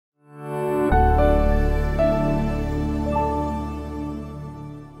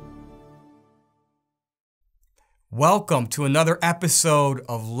Welcome to another episode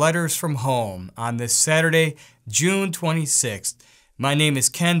of Letters from Home on this Saturday, June 26th. My name is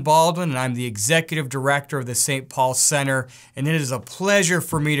Ken Baldwin, and I'm the Executive Director of the St. Paul Center, and it is a pleasure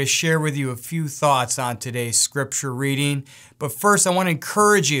for me to share with you a few thoughts on today's scripture reading. But first, I want to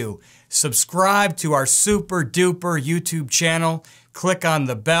encourage you, subscribe to our super duper YouTube channel, click on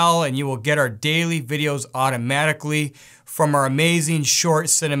the bell, and you will get our daily videos automatically, from our amazing short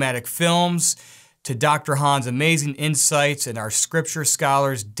cinematic films to Dr. Hahn's amazing insights and our scripture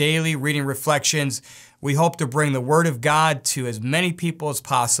scholars' daily reading reflections. We hope to bring the Word of God to as many people as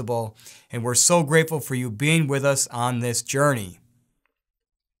possible, and we're so grateful for you being with us on this journey.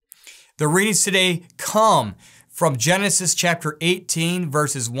 The readings today come from Genesis chapter 18,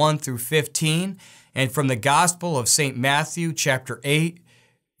 verses 1 through 15, and from the Gospel of St. Matthew chapter 8,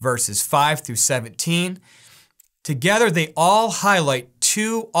 verses 5 through 17. Together, they all highlight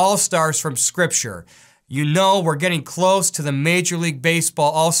two all-stars from Scripture. You know we're getting close to the Major League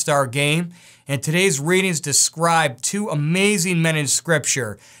Baseball All-Star Game, and today's readings describe two amazing men in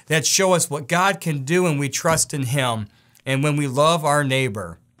Scripture that show us what God can do when we trust in Him and when we love our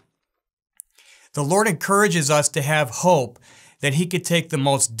neighbor. The Lord encourages us to have hope that He could take the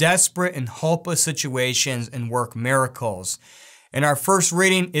most desperate and hopeless situations and work miracles. And our first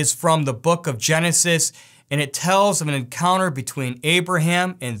reading is from the book of Genesis, and it tells of an encounter between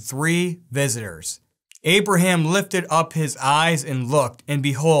Abraham and three visitors. Abraham lifted up his eyes and looked, and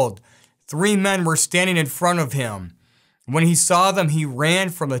behold, three men were standing in front of him. When he saw them, he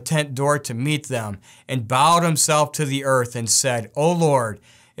ran from the tent door to meet them, and bowed himself to the earth and said, O Lord,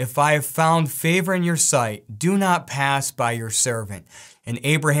 if I have found favor in your sight, do not pass by your servant. And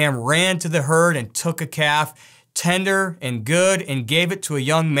Abraham ran to the herd and took a calf, tender and good, and gave it to a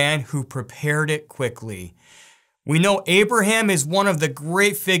young man who prepared it quickly. We know Abraham is one of the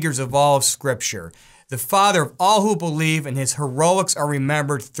great figures of all of Scripture, the father of all who believe, and his heroics are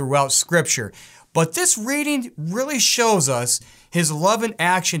remembered throughout Scripture. But this reading really shows us his love and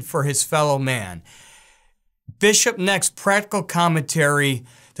action for his fellow man. Bishop Neck's practical commentary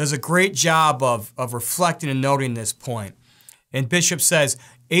does a great job of reflecting and noting this point. And Bishop says,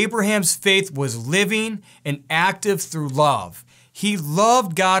 Abraham's faith was living and active through love. He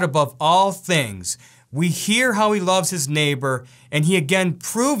loved God above all things. We hear how he loves his neighbor, and he again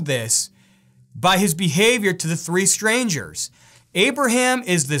proved this by his behavior to the three strangers. Abraham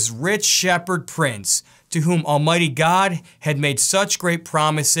is this rich shepherd prince to whom Almighty God had made such great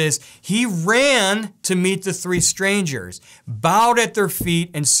promises. He ran to meet the three strangers, bowed at their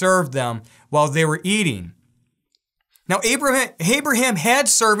feet, and served them while they were eating. Now, Abraham had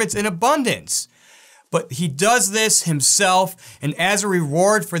servants in abundance, but he does this himself, and as a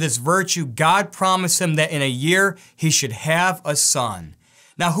reward for this virtue, God promised him that in a year he should have a son.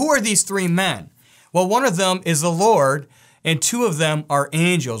 Now, who are these three men? Well, one of them is the Lord, and two of them are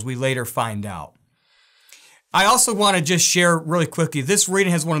angels, we later find out. I also want to just share really quickly, this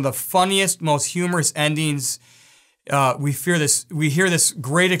reading has one of the funniest, most humorous endings. We hear this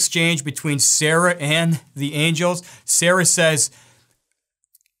great exchange between Sarah and the angels. Sarah says,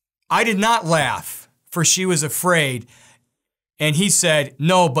 I did not laugh, for she was afraid. And he said,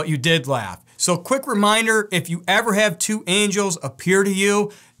 no, but you did laugh. So quick reminder, if you ever have two angels appear to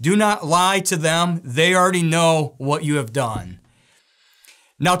you, do not lie to them. They already know what you have done.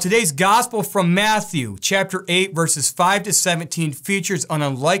 Now today's gospel from Matthew, chapter 8, verses 5 to 17, features an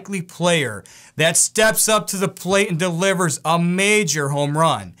unlikely player that steps up to the plate and delivers a major home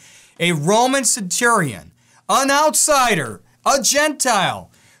run. A Roman centurion, an outsider, a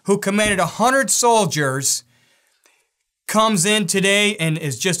Gentile, who commanded 100 soldiers, comes in today and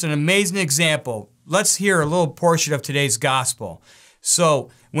is just an amazing example. Let's hear a little portion of today's gospel. So,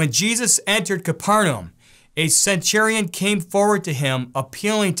 when Jesus entered Capernaum, a centurion came forward to him,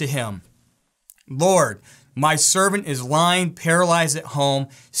 appealing to him, Lord, my servant is lying paralyzed at home,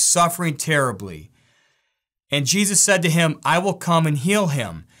 suffering terribly. And Jesus said to him, I will come and heal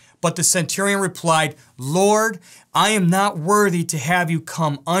him. But the centurion replied, Lord, I am not worthy to have you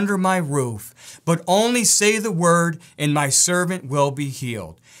come under my roof, but only say the word, and my servant will be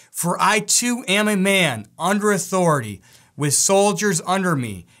healed. For I too am a man under authority, with soldiers under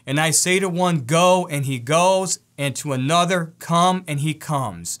me. And I say to one, go, and he goes, and to another, come, and he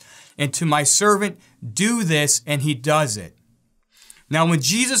comes. And to my servant, do this, and he does it. Now when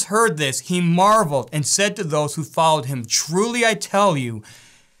Jesus heard this, he marveled and said to those who followed him, truly I tell you,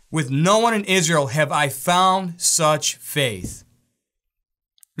 with no one in Israel have I found such faith.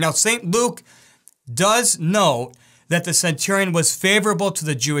 Now, St. Luke does note that the centurion was favorable to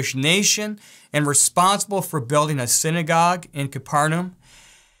the Jewish nation and responsible for building a synagogue in Capernaum.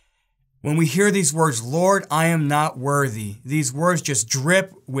 When we hear these words, Lord, I am not worthy, these words just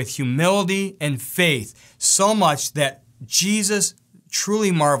drip with humility and faith, so much that Jesus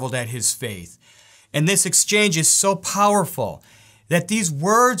truly marveled at his faith. And this exchange is so powerful that these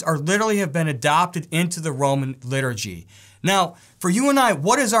words are literally have been adopted into the Roman liturgy. Now, for you and I,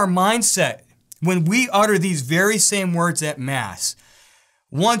 what is our mindset when we utter these very same words at Mass?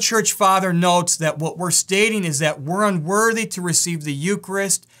 One church father notes that what we're stating is that we're unworthy to receive the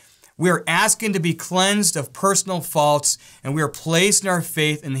Eucharist. We are asking to be cleansed of personal faults, and we are placing our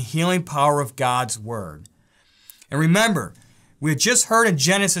faith in the healing power of God's Word. And remember, we had just heard in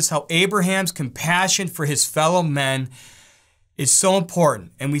Genesis how Abraham's compassion for his fellow men is so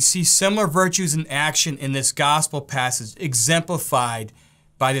important, and we see similar virtues in action in this gospel passage exemplified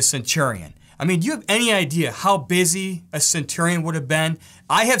by the centurion. I mean, do you have any idea how busy a centurion would have been?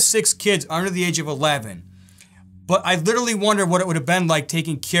 I have 6 kids under the age of 11, but I literally wonder what it would have been like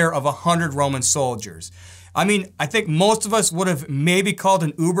taking care of 100 Roman soldiers. I mean, I think most of us would have maybe called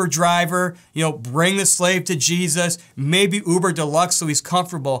an Uber driver, bring the slave to Jesus, maybe Uber Deluxe so he's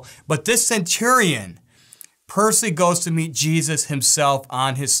comfortable. But this centurion personally goes to meet Jesus himself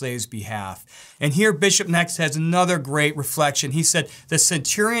on his slave's behalf. And here Bishop next has another great reflection. He said, the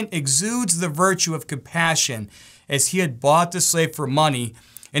centurion exudes the virtue of compassion as he had bought the slave for money,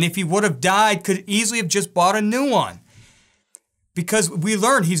 and if he would have died, could easily have just bought a new one. Because we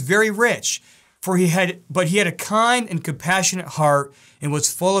learned he's very rich. But he had a kind and compassionate heart and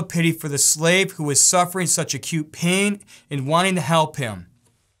was full of pity for the slave who was suffering such acute pain and wanting to help him.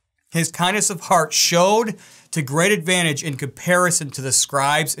 His kindness of heart showed to great advantage in comparison to the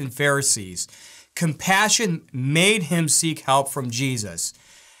scribes and Pharisees. Compassion made him seek help from Jesus.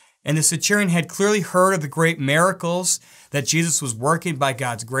 And the centurion had clearly heard of the great miracles that Jesus was working by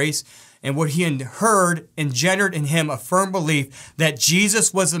God's grace, and what he had heard engendered in him a firm belief that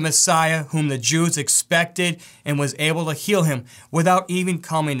Jesus was the Messiah whom the Jews expected and was able to heal him without even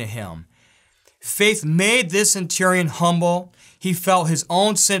coming to him. Faith made this centurion humble. He felt his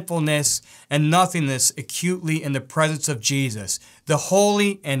own sinfulness and nothingness acutely in the presence of Jesus, the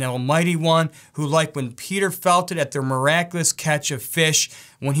Holy and Almighty One, who, like when Peter felt it at the miraculous catch of fish,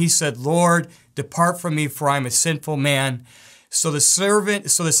 when he said, Lord, depart from me, for I am a sinful man. So the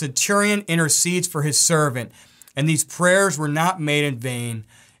centurion intercedes for his servant, and these prayers were not made in vain,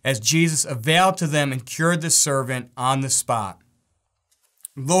 as Jesus availed to them and cured the servant on the spot.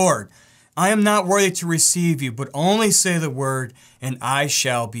 Lord, I am not worthy to receive you, but only say the word, and I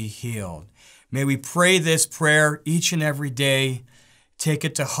shall be healed. May we pray this prayer each and every day. Take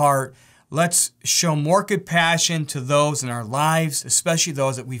it to heart. Let's show more compassion to those in our lives, especially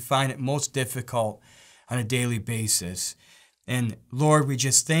those that we find it most difficult on a daily basis. And Lord, we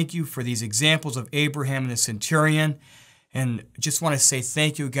just thank you for these examples of Abraham and the centurion. And just want to say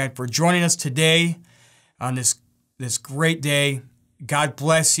thank you again for joining us today on this great day. God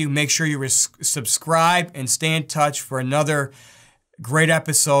bless you. Make sure you subscribe and stay in touch for another great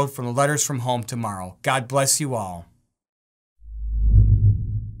episode from the Letters from Home tomorrow. God bless you all.